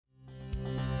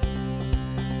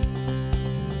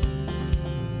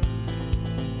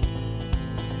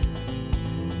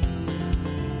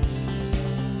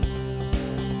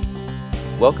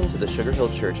Welcome to the Sugar Hill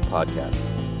Church podcast.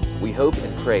 We hope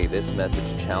and pray this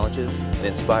message challenges and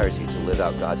inspires you to live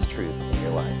out God's truth in your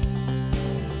life.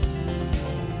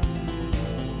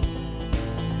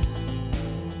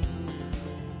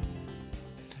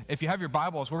 If you have your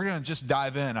Bibles, we're going to just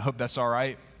dive in. I hope that's all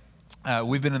right.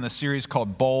 We've been in a series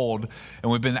called Bold,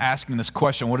 and we've been asking this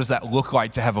question: what does that look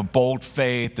like to have a bold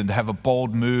faith and to have a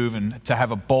bold move and to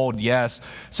have a bold yes?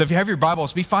 So if you have your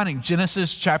Bibles, be finding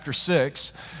Genesis chapter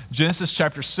 6,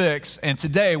 and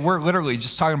today we're literally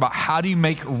just talking about how do you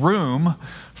make room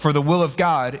for the will of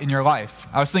God in your life.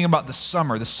 I was thinking about the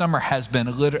summer. The summer has been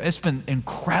it's been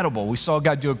incredible. We saw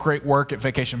God do a great work at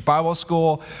Vacation Bible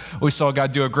School. We saw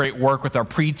God do a great work with our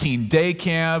preteen day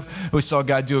camp. We saw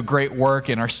God do a great work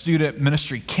in our student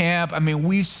ministry camp. I mean,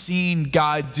 we've seen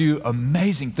God do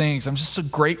amazing things. I'm just so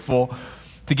grateful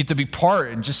to get to be part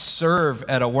and just serve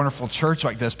at a wonderful church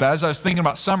like this. But as I was thinking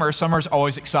about summer's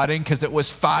always exciting because it was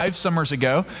 5 summers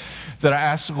ago that I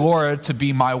asked Laura to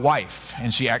be my wife,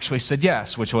 and she actually said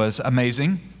yes, which was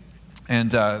amazing.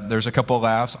 And there's a couple of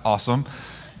laughs. Awesome.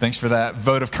 Thanks for that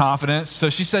vote of confidence. So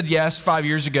she said yes 5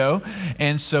 years ago,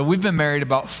 and so we've been married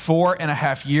about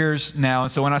 4.5 years now.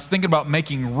 And so when I was thinking about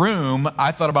making room,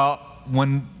 I thought about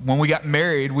when we got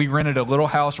married, we rented a little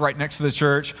house right next to the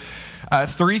church,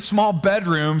 3 small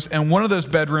bedrooms, and one of those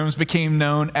bedrooms became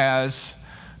known as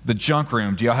the junk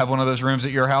room. Do y'all have one of those rooms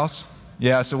at your house?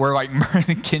 Yeah, so we're like,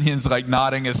 Kenyon's like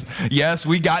nodding as, yes,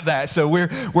 we got that. So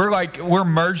we're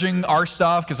merging our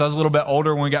stuff because I was a little bit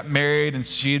older when we got married and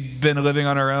she'd been living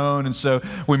on her own. And so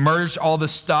we merged all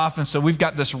this stuff. And so we've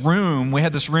got this room. We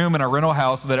had this room in our rental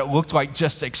house that it looked like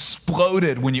just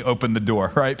exploded when you opened the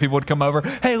door, right? People would come over,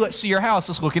 hey, let's see your house.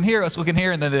 Let's look in here.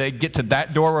 And then they get to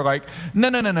that door. We're like, no,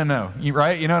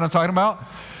 right? You know what I'm talking about?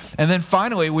 And then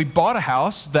finally, we bought a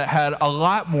house that had a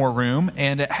lot more room,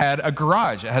 and it had a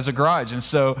garage. It has a garage. And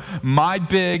so my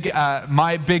big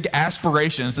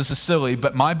aspirations, this is silly,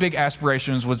 but my big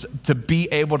aspirations was to be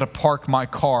able to park my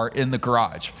car in the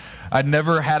garage. I'd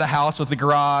never had a house with a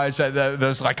garage. That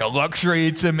was like a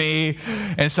luxury to me.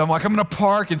 And so I'm like, I'm going to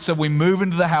park. And so we move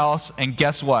into the house, and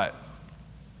guess what?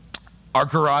 Our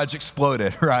garage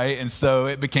exploded, right? And so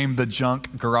it became the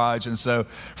junk garage. And so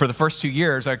for the first 2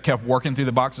 years, I kept working through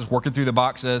the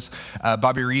boxes.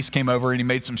 Bobby Reese came over and he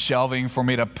made some shelving for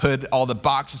me to put all the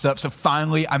boxes up. So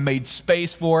finally, I made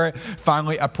space for it.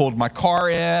 Finally, I pulled my car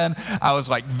in. I was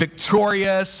like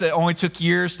victorious. It only took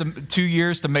 2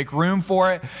 years to make room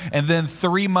for it. And then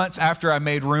 3 months after I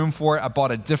made room for it, I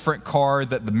bought a different car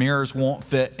that the mirrors won't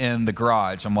fit in the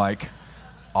garage. I'm like,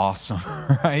 awesome,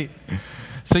 right?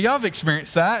 So y'all have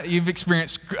experienced that. You've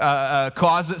experienced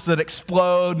closets that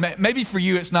explode. Maybe for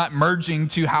you, it's not merging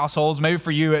 2 households. Maybe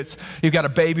for you, it's you've got a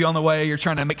baby on the way. You're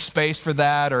trying to make space for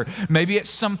that. Or maybe it's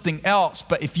something else.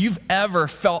 But if you've ever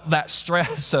felt that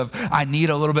stress of, I need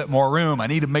a little bit more room. I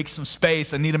need to make some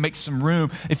space. I need to make some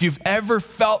room. If you've ever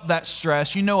felt that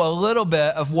stress, you know a little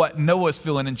bit of what Noah's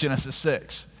feeling in Genesis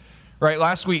 6. Right,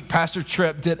 last week, Pastor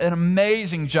Tripp did an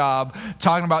amazing job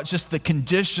talking about just the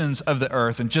conditions of the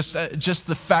earth and just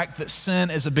the fact that sin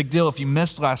is a big deal. If you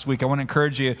missed last week, I want to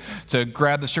encourage you to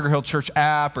grab the Sugar Hill Church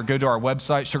app or go to our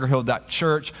website,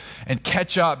 sugarhill.church, and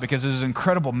catch up because it is an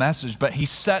incredible message. But he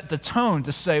set the tone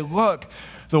to say, look,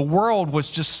 the world was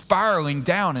just spiraling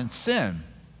down in sin.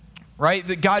 Right?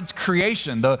 That God's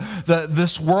creation,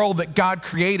 this world that God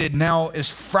created now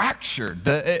is fractured.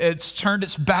 It's turned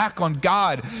its back on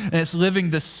God and it's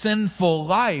living the sinful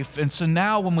life. And so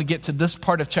now when we get to this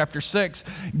part of chapter 6,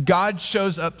 God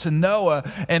shows up to Noah,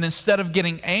 and instead of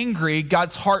getting angry,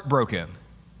 God's heartbroken.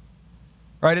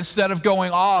 Right? Instead of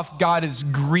going off, God is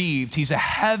grieved. He's a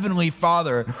heavenly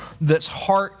Father that's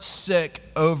heart sick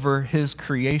over his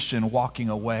creation walking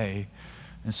away.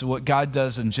 And so what God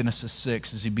does in Genesis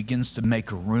 6 is he begins to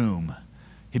make room.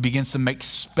 He begins to make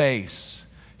space.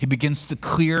 He begins to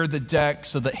clear the deck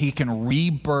so that he can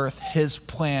rebirth his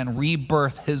plan,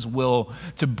 rebirth his will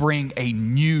to bring a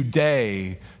new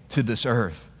day to this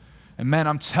earth. And man,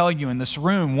 I'm telling you, in this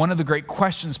room, one of the great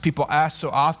questions people ask so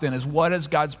often is, what is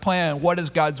God's plan? What is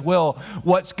God's will?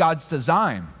 What's God's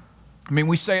design? I mean,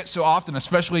 we say it so often,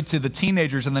 especially to the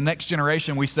teenagers and the next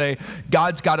generation. We say,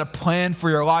 God's got a plan for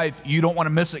your life. You don't want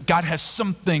to miss it. God has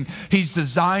something he's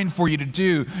designed for you to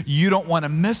do. You don't want to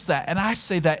miss that. And I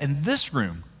say that in this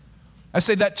room. I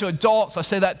say that to adults. I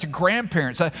say that to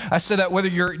grandparents. I say that whether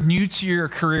you're new to your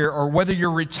career or whether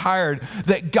you're retired,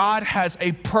 that God has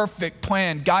a perfect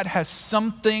plan. God has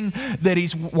something that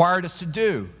he's wired us to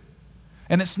do.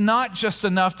 And it's not just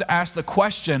enough to ask the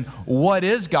question, what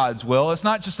is God's will? It's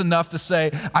not just enough to say,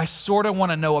 I sort of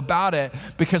want to know about it,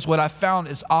 because what I found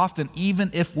is often,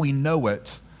 even if we know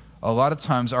it, a lot of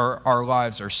times our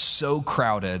lives are so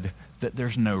crowded that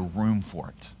there's no room for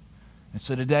it. And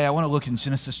so today I want to look in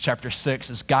Genesis chapter 6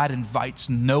 as God invites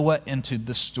Noah into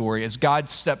the story, as God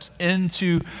steps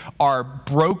into our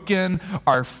broken,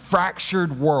 our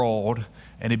fractured world,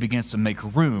 and he begins to make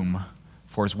room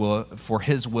for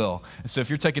his will. And so if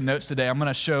you're taking notes today, I'm going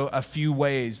to show a few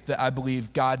ways that I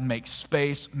believe God makes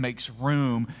space, makes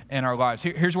room in our lives.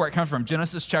 Here's where it comes from.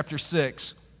 Genesis chapter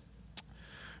 6,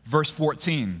 verse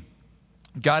 14.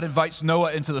 God invites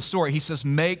Noah into the story. He says,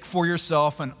 make for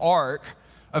yourself an ark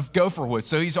of gopher wood.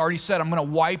 So he's already said, I'm going to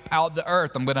wipe out the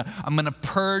earth. I'm going to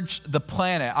purge the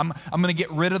planet. I'm going to get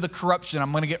rid of the corruption.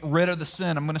 I'm going to get rid of the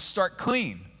sin. I'm going to start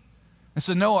clean. And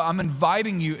so Noah, I'm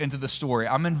inviting you into the story.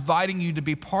 I'm inviting you to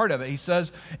be part of it. He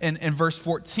says in verse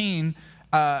 14,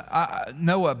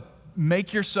 Noah,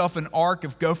 make yourself an ark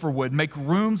of gopher wood. Make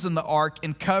rooms in the ark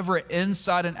and cover it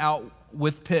inside and out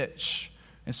with pitch.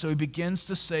 And so he begins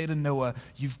to say to Noah,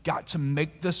 you've got to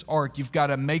make this ark. You've got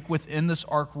to make within this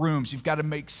ark rooms. You've got to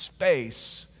make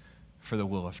space for the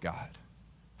will of God.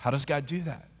 How does God do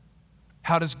that?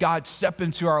 How does God step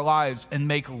into our lives and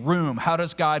make room? How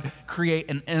does God create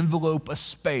an envelope, a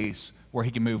space where he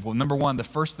can move? Well, number one, the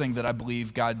first thing that I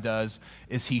believe God does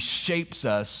is he shapes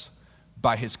us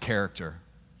by his character.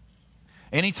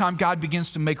 Anytime God begins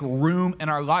to make room in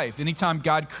our life, anytime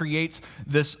God creates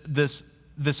this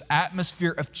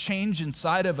atmosphere of change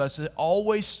inside of us, it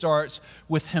always starts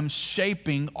with him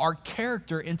shaping our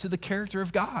character into the character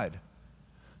of God.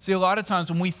 See, a lot of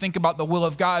times when we think about the will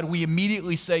of God, we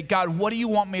immediately say, God, what do you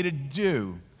want me to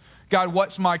do? God,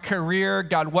 what's my career?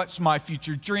 God, what's my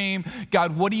future dream?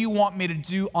 God, what do you want me to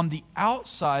do on the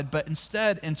outside? But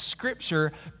instead, in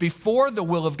Scripture, before the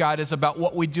will of God is about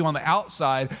what we do on the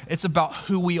outside, it's about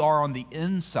who we are on the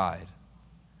inside.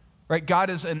 Right? God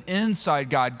is an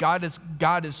inside God. God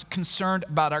is concerned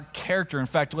about our character. In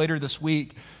fact, later this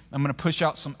week, I'm going to push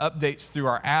out some updates through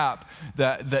our app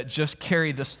that just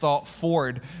carry this thought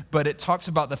forward. But it talks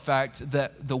about the fact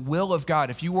that the will of God,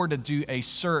 if you were to do a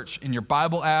search in your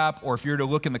Bible app, or if you were to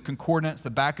look in the concordance, the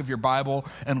back of your Bible,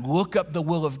 and look up the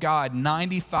will of God,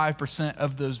 95%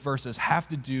 of those verses have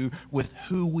to do with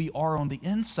who we are on the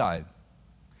inside.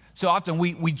 So often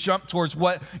we jump towards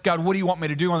what do you want me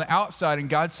to do on the outside? And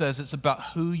God says it's about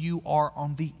who you are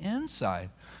on the inside.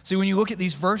 See, when you look at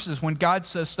these verses, when God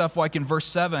says stuff like in verse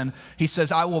 7, he says,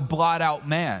 I will blot out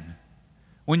man.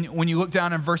 When you look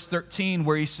down in verse 13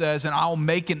 where he says, and I will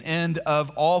make an end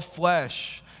of all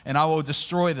flesh, and I will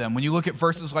destroy them. When you look at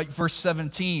verses like verse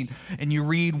 17 and you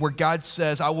read where God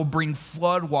says, I will bring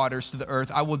flood waters to the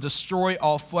earth, I will destroy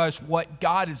all flesh, what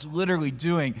God is literally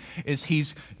doing is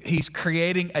he's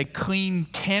creating a clean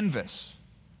canvas.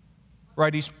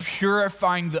 Right? He's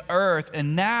purifying the earth,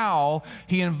 and now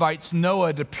he invites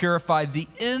Noah to purify the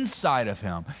inside of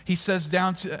him. He says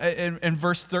down to in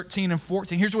verse 13 and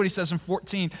 14, here's what he says in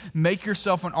 14, make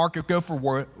yourself an ark of gopher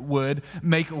wood,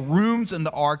 make rooms in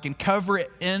the ark, and cover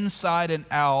it inside and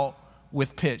out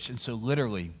with pitch. And so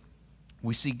literally,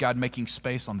 we see God making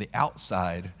space on the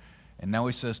outside, and now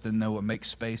he says to Noah, make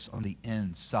space on the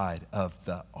inside of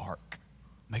the ark.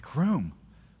 Make room,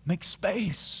 make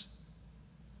space.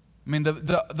 I mean,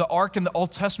 the ark in the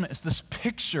Old Testament is this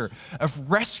picture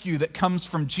of rescue that comes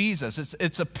from Jesus.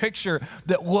 It's a picture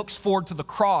that looks forward to the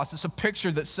cross. It's a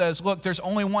picture that says, look, there's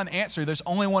only one answer. There's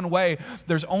only one way.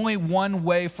 There's only one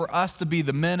way for us to be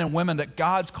the men and women that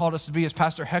God's called us to be. As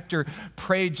Pastor Hector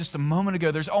prayed just a moment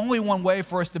ago, there's only one way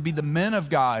for us to be the men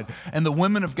of God and the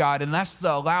women of God, and that's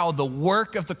to allow the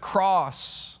work of the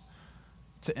cross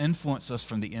to influence us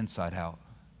from the inside out.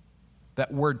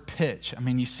 That word pitch, I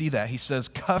mean, you see that. He says,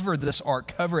 cover this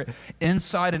ark, cover it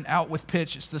inside and out with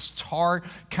pitch. It's this tar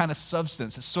kind of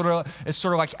substance. It's sort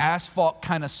of like asphalt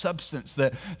kind of substance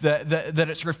that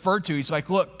it's referred to. He's like,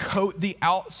 look, coat the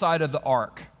outside of the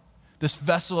ark. This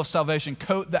vessel of salvation,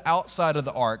 coat the outside of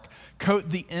the ark, coat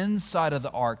the inside of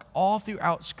the ark. All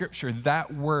throughout Scripture,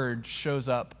 that word shows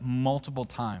up multiple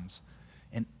times.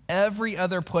 And every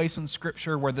other place in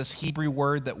Scripture where this Hebrew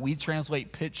word that we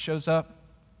translate pitch shows up,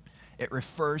 it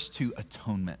refers to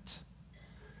atonement.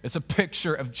 It's a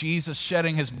picture of Jesus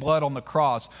shedding his blood on the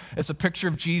cross. It's a picture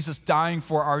of Jesus dying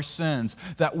for our sins.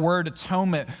 That word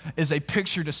atonement is a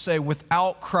picture to say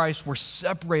without Christ, we're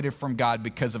separated from God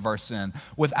because of our sin.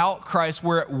 Without Christ,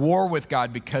 we're at war with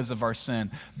God because of our sin.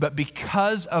 But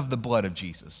because of the blood of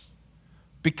Jesus,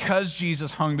 because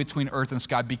Jesus hung between earth and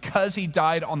sky, because he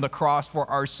died on the cross for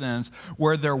our sins,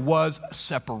 where there was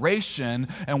separation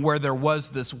and where there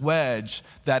was this wedge,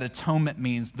 that atonement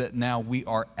means that now we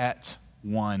are at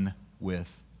one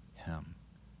with him.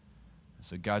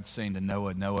 So God's saying to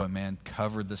Noah, Noah, man,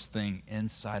 cover this thing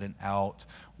inside and out.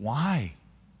 Why?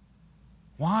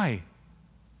 Why?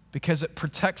 Because it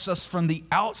protects us from the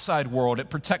outside world. It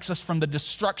protects us from the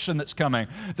destruction that's coming.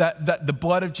 That the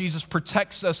blood of Jesus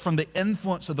protects us from the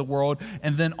influence of the world.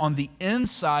 And then on the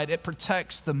inside, it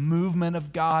protects the movement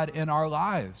of God in our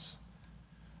lives.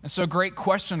 And so a great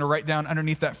question to write down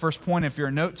underneath that first point, if you're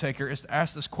a note taker, is to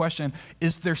ask this question: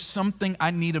 is there something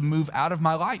I need to move out of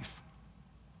my life?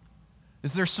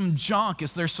 Is there some junk?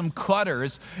 Is there some clutter?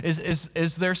 Is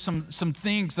there some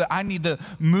things that I need to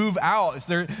move out?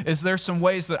 Is there some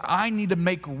ways that I need to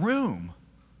make room?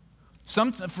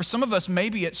 For some of us,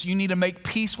 maybe it's you need to make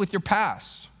peace with your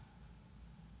past.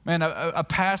 Man, a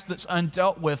past that's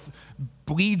undealt with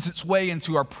bleeds its way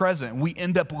into our present. We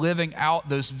end up living out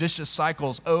those vicious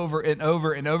cycles over and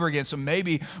over and over again. So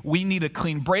maybe we need a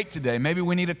clean break today. Maybe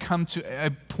we need to come to a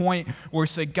point where we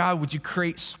say, God, would you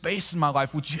create space in my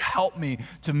life? Would you help me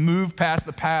to move past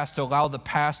the past, to allow the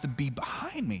past to be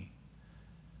behind me?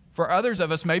 For others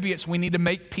of us, maybe it's we need to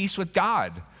make peace with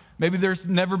God. Maybe there's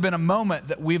never been a moment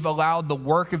that we've allowed the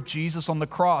work of Jesus on the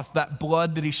cross, that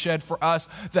blood that he shed for us,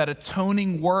 that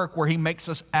atoning work where he makes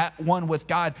us at one with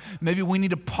God. Maybe we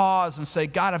need to pause and say,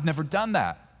 God, I've never done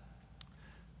that.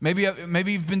 Maybe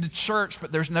you've been to church,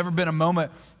 but there's never been a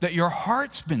moment that your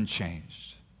heart's been changed.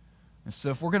 And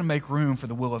so if we're going to make room for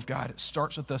the will of God, it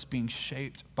starts with us being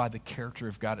shaped by the character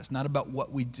of God. It's not about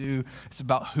what we do. It's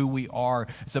about who we are.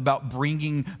 It's about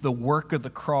bringing the work of the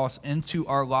cross into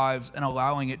our lives and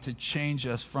allowing it to change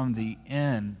us from the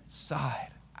inside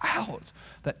out.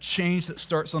 That change that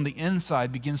starts on the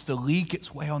inside begins to leak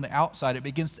its way on the outside. It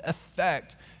begins to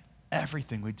affect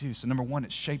everything we do. So number one,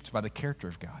 it's shaped by the character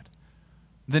of God.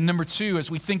 Then number two,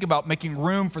 as we think about making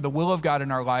room for the will of God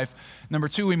in our life, number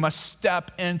two, we must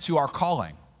step into our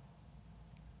calling.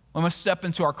 We must step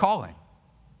into our calling.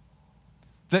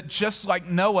 That just like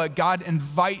Noah, God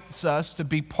invites us to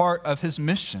be part of his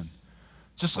mission.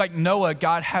 Just like Noah,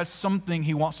 God has something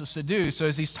he wants us to do. So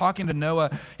as he's talking to Noah,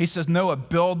 he says, Noah,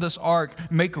 build this ark,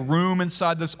 make room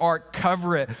inside this ark,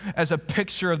 cover it as a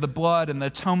picture of the blood and the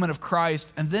atonement of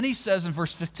Christ. And then he says in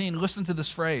verse 15, listen to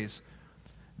this phrase,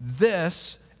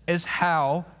 this is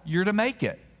how you're to make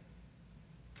it.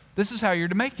 This is how you're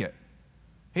to make it.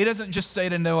 He doesn't just say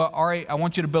to Noah, all right, I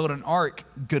want you to build an ark.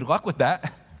 Good luck with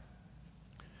that.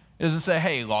 He doesn't say,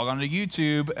 hey, log on to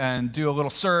YouTube and do a little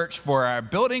search for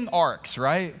building arks,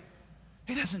 right?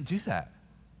 He doesn't do that.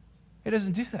 He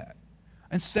doesn't do that.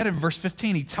 Instead, in verse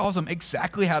 15, he tells them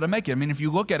exactly how to make it. I mean, if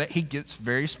you look at it, he gets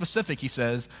very specific. He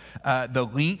says, the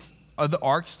length of the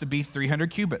ark's to be 300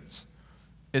 cubits.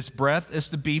 Its breadth is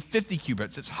to be 50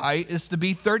 cubits. Its height is to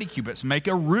be 30 cubits. Make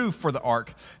a roof for the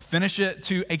ark. Finish it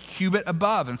to a cubit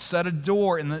above and set a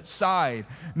door in its side.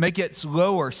 Make its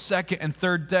lower, second, and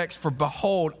third decks. For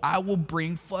behold, I will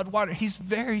bring flood water. He's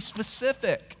very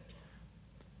specific.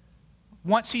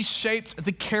 Once he shaped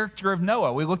the character of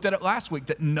Noah, we looked at it last week,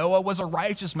 that Noah was a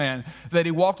righteous man, that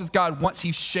he walked with God. Once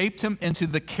he shaped him into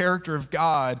the character of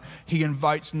God, he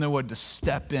invites Noah to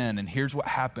step in. And here's what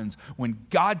happens. When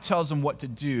God tells him what to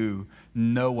do,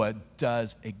 Noah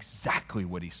does exactly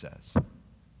what he says.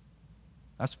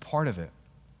 That's part of it,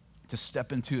 to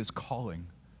step into his calling.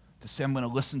 To say, I'm going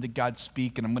to listen to God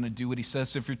speak and I'm going to do what he says.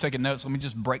 So if you're taking notes, let me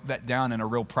just break that down in a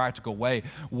real practical way.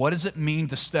 What does it mean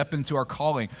to step into our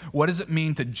calling? What does it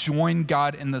mean to join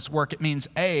God in this work? It means,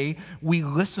 A, we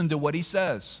listen to what he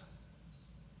says.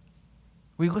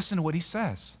 We listen to what he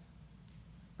says.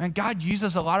 And God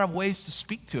uses a lot of ways to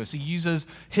speak to us. He uses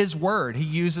his word. He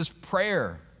uses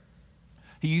prayer.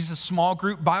 He uses small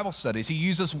group Bible studies. He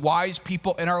uses wise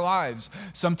people in our lives.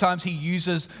 Sometimes he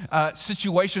uses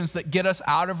situations that get us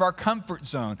out of our comfort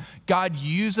zone. God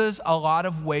uses a lot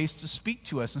of ways to speak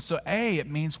to us. And so, A, it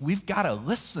means we've got to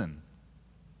listen.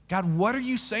 God, what are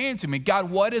you saying to me?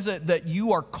 God, what is it that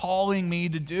you are calling me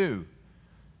to do?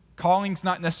 Calling's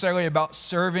not necessarily about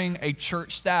serving a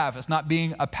church staff. It's not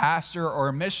being a pastor or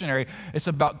a missionary. It's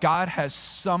about God has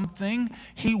something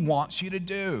he wants you to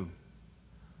do.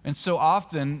 And so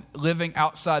often living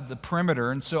outside the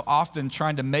perimeter, and so often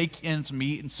trying to make ends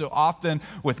meet, and so often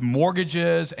with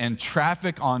mortgages and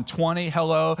traffic on 20,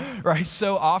 hello, right?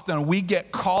 So often we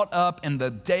get caught up in the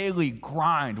daily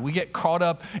grind. We get caught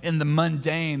up in the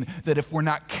mundane that if we're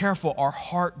not careful, our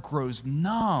heart grows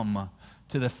numb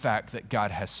to the fact that God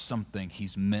has something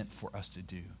he's meant for us to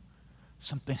do.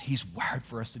 Something he's wired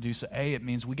for us to do. So A, it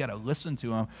means we got to listen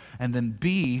to him, and then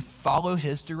B, follow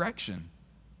his direction.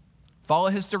 Follow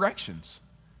his directions.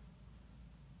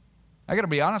 I got to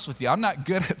be honest with you. I'm not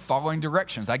good at following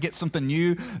directions. I get something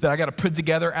new that I got to put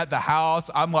together at the house.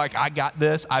 I'm like, I got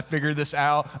this. I figured this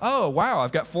out. Oh, wow,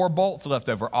 I've got 4 bolts left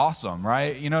over. Awesome,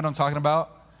 right? You know what I'm talking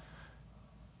about?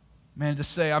 Man, to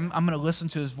say I'm going to listen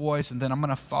to his voice and then I'm going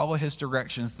to follow his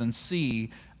directions, then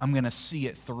I'm going to see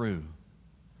it through.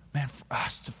 Man, for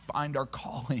us to find our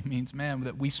calling means, man,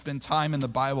 that we spend time in the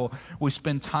Bible, we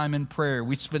spend time in prayer,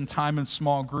 we spend time in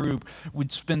small group,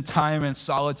 we'd spend time in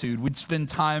solitude, we'd spend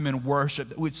time in worship,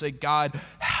 that we'd say, God,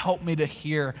 help me to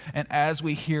hear. And as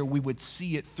we hear, we would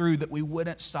see it through, that we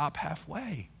wouldn't stop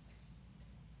halfway.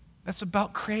 That's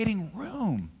about creating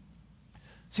room.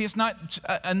 See, it's not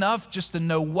enough just to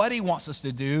know what he wants us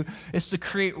to do. It's to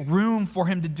create room for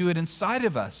him to do it inside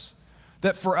of us.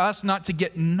 That for us not to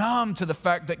get numb to the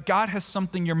fact that God has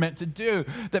something you're meant to do.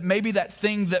 That maybe that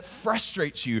thing that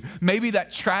frustrates you, maybe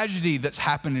that tragedy that's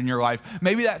happened in your life,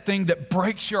 maybe that thing that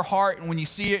breaks your heart, and when you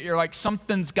see it, you're like,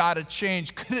 something's got to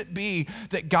change. Could it be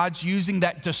that God's using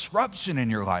that disruption in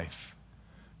your life?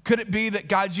 Could it be that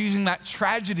God's using that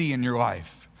tragedy in your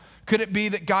life? Could it be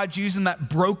that God's using that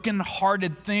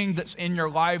broken-hearted thing that's in your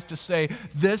life to say,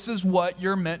 this is what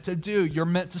you're meant to do. You're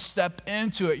meant to step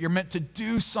into it. You're meant to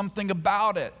do something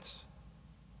about it.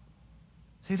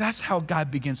 See, that's how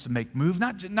God begins to make move.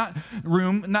 Not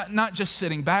just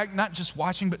sitting back, not just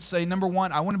watching, but say, number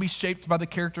 1, I want to be shaped by the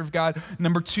character of God.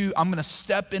 Number 2, I'm going to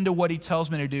step into what he tells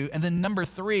me to do. And then number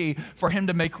 3, for him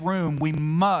to make room, we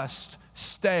must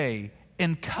stay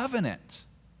in covenant.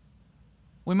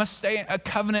 We must stay. A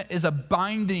covenant is a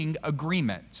binding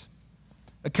agreement.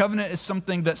 A covenant is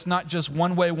something that's not just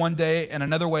one way one day and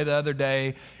another way the other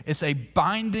day. It's a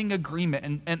binding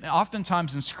agreement. And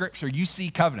oftentimes in Scripture, you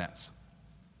see covenants.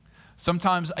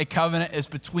 Sometimes a covenant is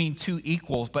between 2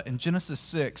 equals, but in Genesis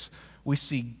 6, we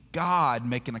see God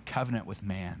making a covenant with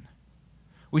man.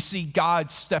 We see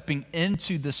God stepping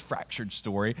into this fractured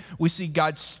story. We see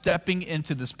God stepping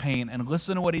into this pain. And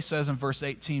listen to what he says in verse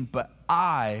 18, but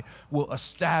I will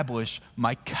establish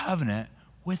my covenant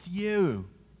with you.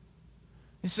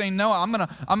 He's saying, no, I'm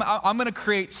gonna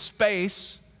create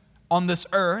space on this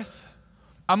earth.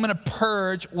 I'm gonna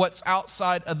purge what's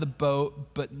outside of the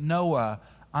boat. But Noah,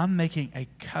 I'm making a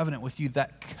covenant with you.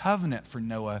 That covenant for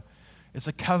Noah is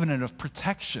a covenant of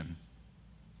protection.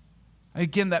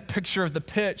 Again, that picture of the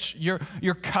pitch,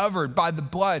 you're covered by the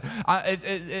blood.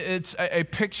 It's a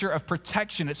picture of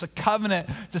protection. It's a covenant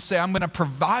to say, I'm going to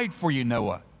provide for you,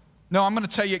 Noah. No, I'm going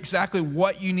to tell you exactly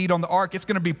what you need on the ark. It's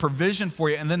going to be provision for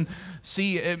you. And then,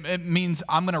 see, it means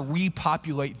I'm going to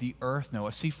repopulate the earth,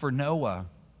 Noah. See, for Noah,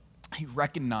 he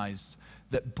recognized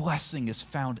that blessing is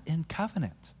found in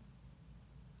covenant.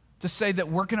 To say that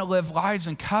we're going to live lives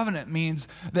in covenant means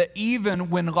that even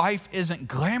when life isn't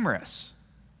glamorous,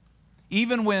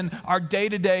 even when our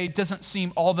day-to-day doesn't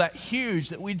seem all that huge,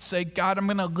 that we'd say, God, I'm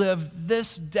going to live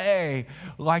this day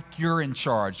like you're in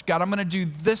charge. God, I'm going to do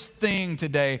this thing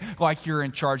today like you're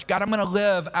in charge. God, I'm going to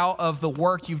live out of the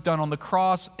work you've done on the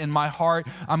cross in my heart.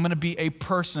 I'm going to be a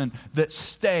person that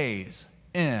stays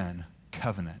in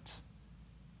covenant.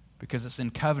 Because it's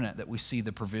in covenant that we see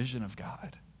the provision of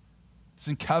God. It's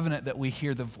in covenant that we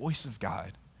hear the voice of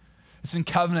God. It's in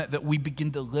covenant that we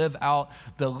begin to live out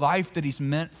the life that he's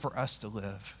meant for us to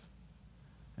live.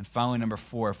 And finally, number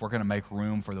 4, if we're going to make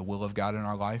room for the will of God in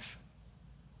our life,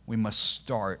 we must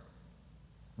start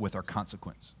with our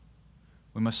consequence.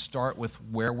 We must start with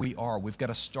where we are. We've got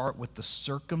to start with the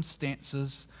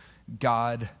circumstances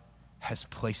God has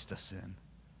placed us in.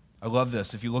 I love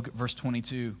this. If you look at verse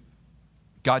 22,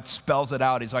 God spells it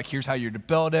out. He's like, here's how you're to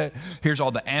build it. Here's all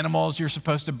the animals you're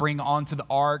supposed to bring onto the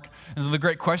ark. And so the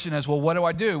great question is, well, what do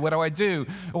I do? What do I do?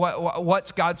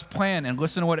 What's God's plan? And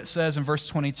listen to what it says in verse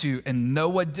 22. And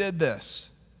Noah did this.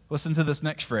 Listen to this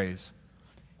next phrase.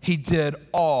 He did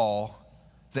all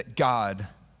that God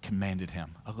commanded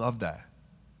him. I love that.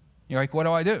 You're like, what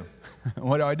do I do?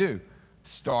 What do I do?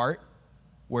 Start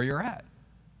where you're at.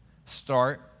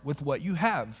 Start with what you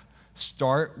have.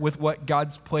 Start with what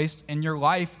God's placed in your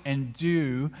life and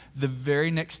do the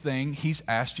very next thing he's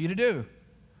asked you to do.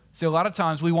 See, a lot of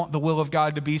times we want the will of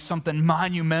God to be something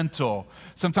monumental.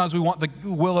 Sometimes we want the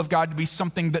will of God to be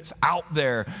something that's out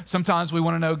there. Sometimes we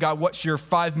want to know, God, what's your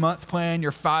 5-month plan,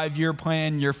 your 5-year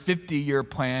plan, your 50-year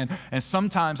plan? And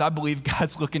sometimes I believe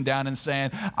God's looking down and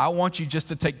saying, I want you just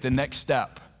to take the next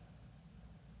step.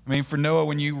 I mean, for Noah,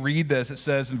 when you read this, it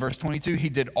says in verse 22, he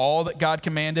did all that God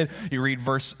commanded. You read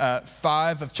verse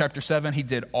 5 of chapter 7, he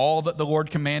did all that the Lord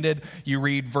commanded. You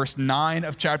read verse 9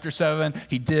 of chapter 7,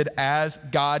 he did as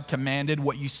God commanded.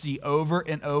 What you see over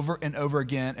and over and over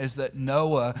again is that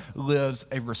Noah lives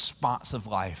a responsive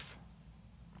life.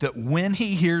 That when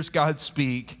he hears God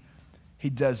speak, he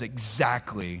does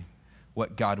exactly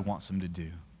what God wants him to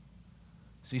do.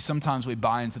 See, sometimes we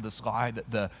buy into this lie that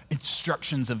the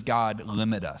instructions of God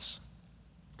limit us.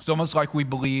 It's almost like we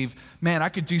believe, man, I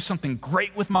could do something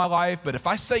great with my life, but if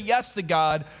I say yes to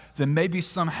God, then maybe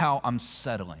somehow I'm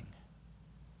settling.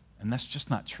 And that's just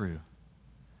not true.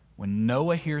 When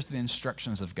Noah hears the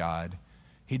instructions of God,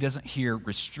 he doesn't hear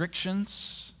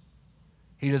restrictions.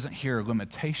 He doesn't hear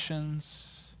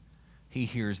limitations. He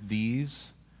hears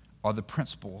these are the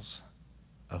principles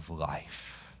of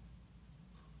life.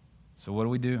 So what do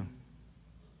we do?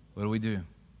 What do we do?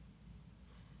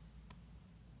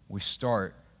 We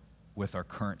start with our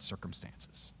current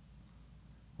circumstances.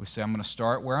 We say, I'm going to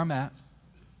start where I'm at.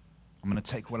 I'm going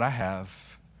to take what I have,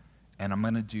 and I'm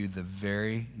going to do the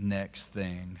very next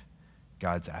thing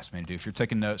God's asked me to do. If you're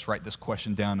taking notes, write this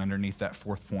question down underneath that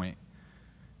fourth point.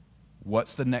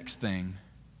 What's the next thing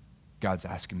God's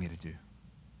asking me to do?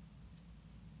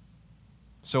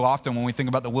 So often when we think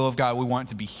about the will of God, we want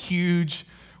it to be huge.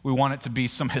 We want it to be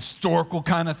some historical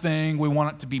kind of thing. We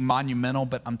want it to be monumental,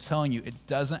 but I'm telling you, it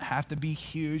doesn't have to be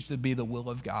huge to be the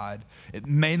will of God. It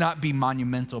may not be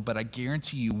monumental, but I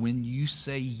guarantee you when you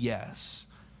say yes,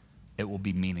 it will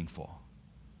be meaningful.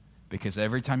 Because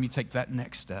every time you take that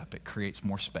next step, it creates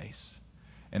more space.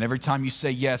 And every time you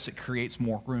say yes, it creates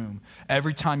more room.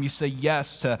 Every time you say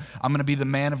yes to, I'm going to be the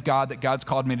man of God that God's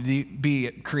called me to be,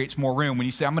 it creates more room. When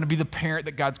you say, I'm going to be the parent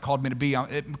that God's called me to be,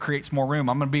 it creates more room.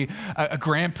 I'm going to be a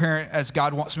grandparent as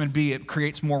God wants me to be, it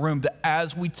creates more room. That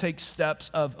as we take steps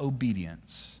of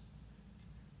obedience,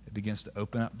 it begins to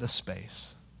open up the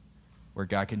space where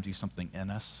God can do something in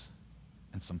us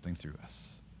and something through us.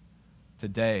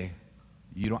 Today,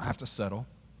 you don't have to settle.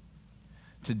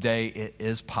 Today, it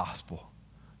is possible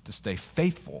to stay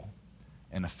faithful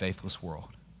in a faithless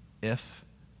world if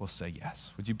we'll say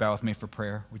yes. Would you bow with me for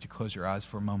prayer? Would you close your eyes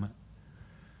for a moment?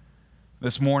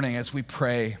 This morning as we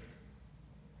pray,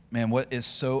 man, what is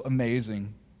so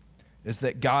amazing is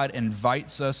that God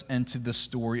invites us into the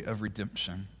story of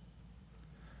redemption.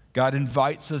 God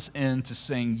invites us into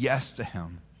saying yes to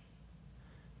him.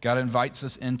 God invites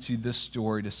us into this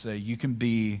story to say, you can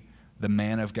be the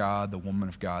man of God, the woman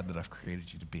of God that I've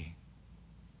created you to be.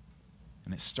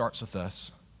 And it starts with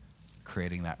us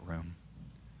creating that room.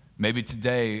 Maybe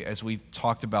today, as we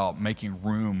talked about making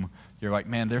room, you're like,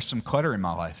 man, there's some clutter in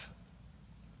my life.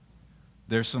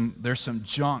 There's some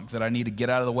junk that I need to get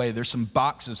out of the way. There's some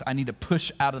boxes I need to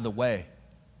push out of the way.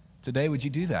 Today, would you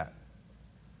do that?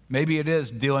 Maybe it is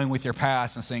dealing with your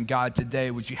past and saying, God, today,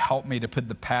 would you help me to put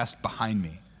the past behind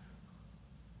me?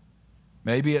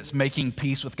 Maybe it's making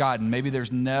peace with God, and maybe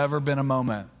there's never been a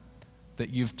moment that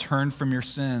you've turned from your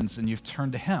sins and you've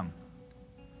turned to him.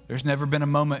 There's never been a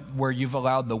moment where you've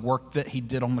allowed the work that he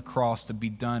did on the cross to be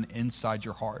done inside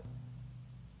your heart.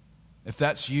 If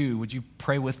that's you, would you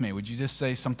pray with me? Would you just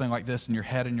say something like this in your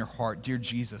head and your heart? Dear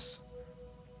Jesus,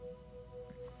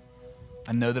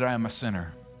 I know that I am a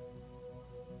sinner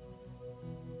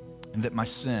and that my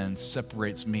sin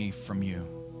separates me from you.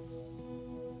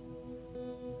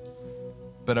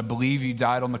 But I believe you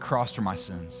died on the cross for my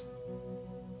sins.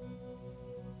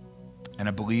 And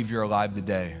I believe you're alive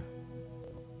today.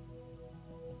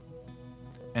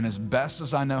 And as best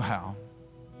as I know how,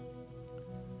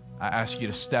 I ask you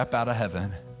to step out of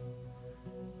heaven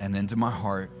and into my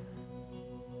heart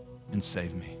and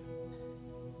save me.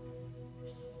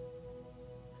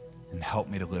 And help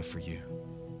me to live for you.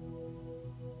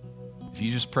 If you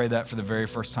just pray that for the very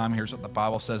first time, here's what the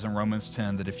Bible says in Romans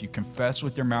 10, that if you confess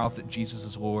with your mouth that Jesus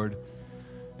is Lord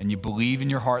and you believe in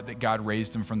your heart that God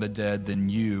raised him from the dead, then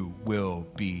you will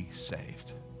be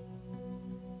saved.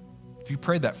 If you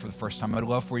prayed that for the first time, I'd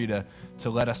love for you to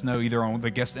let us know either on the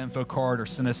guest info card or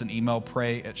send us an email,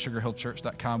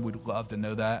 pray@sugarhillchurch.com. We'd love to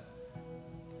know that.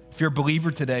 If you're a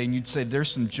believer today and you'd say,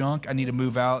 there's some junk I need to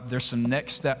move out, there's some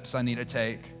next steps I need to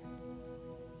take,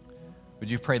 would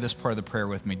you pray this part of the prayer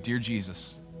with me? Dear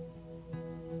Jesus,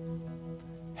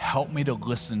 help me to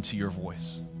listen to your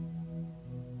voice.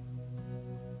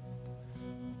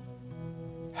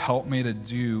 Help me to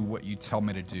do what you tell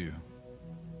me to do.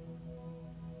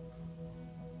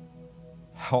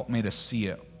 Help me to see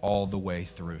it all the way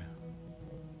through.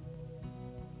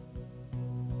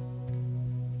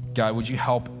 God, would you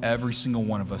help every single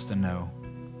one of us to know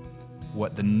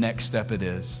what the next step it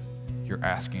is you're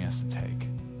asking us to take?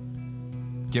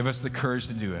 Give us the courage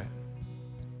to do it.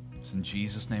 It's in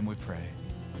Jesus' name we pray.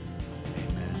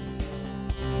 Amen.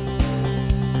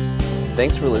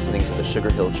 Thanks for listening to the Sugar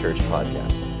Hill Church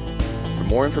podcast. For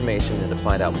more information and to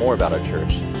find out more about our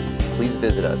church, please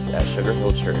visit us at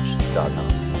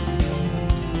sugarhillchurch.com.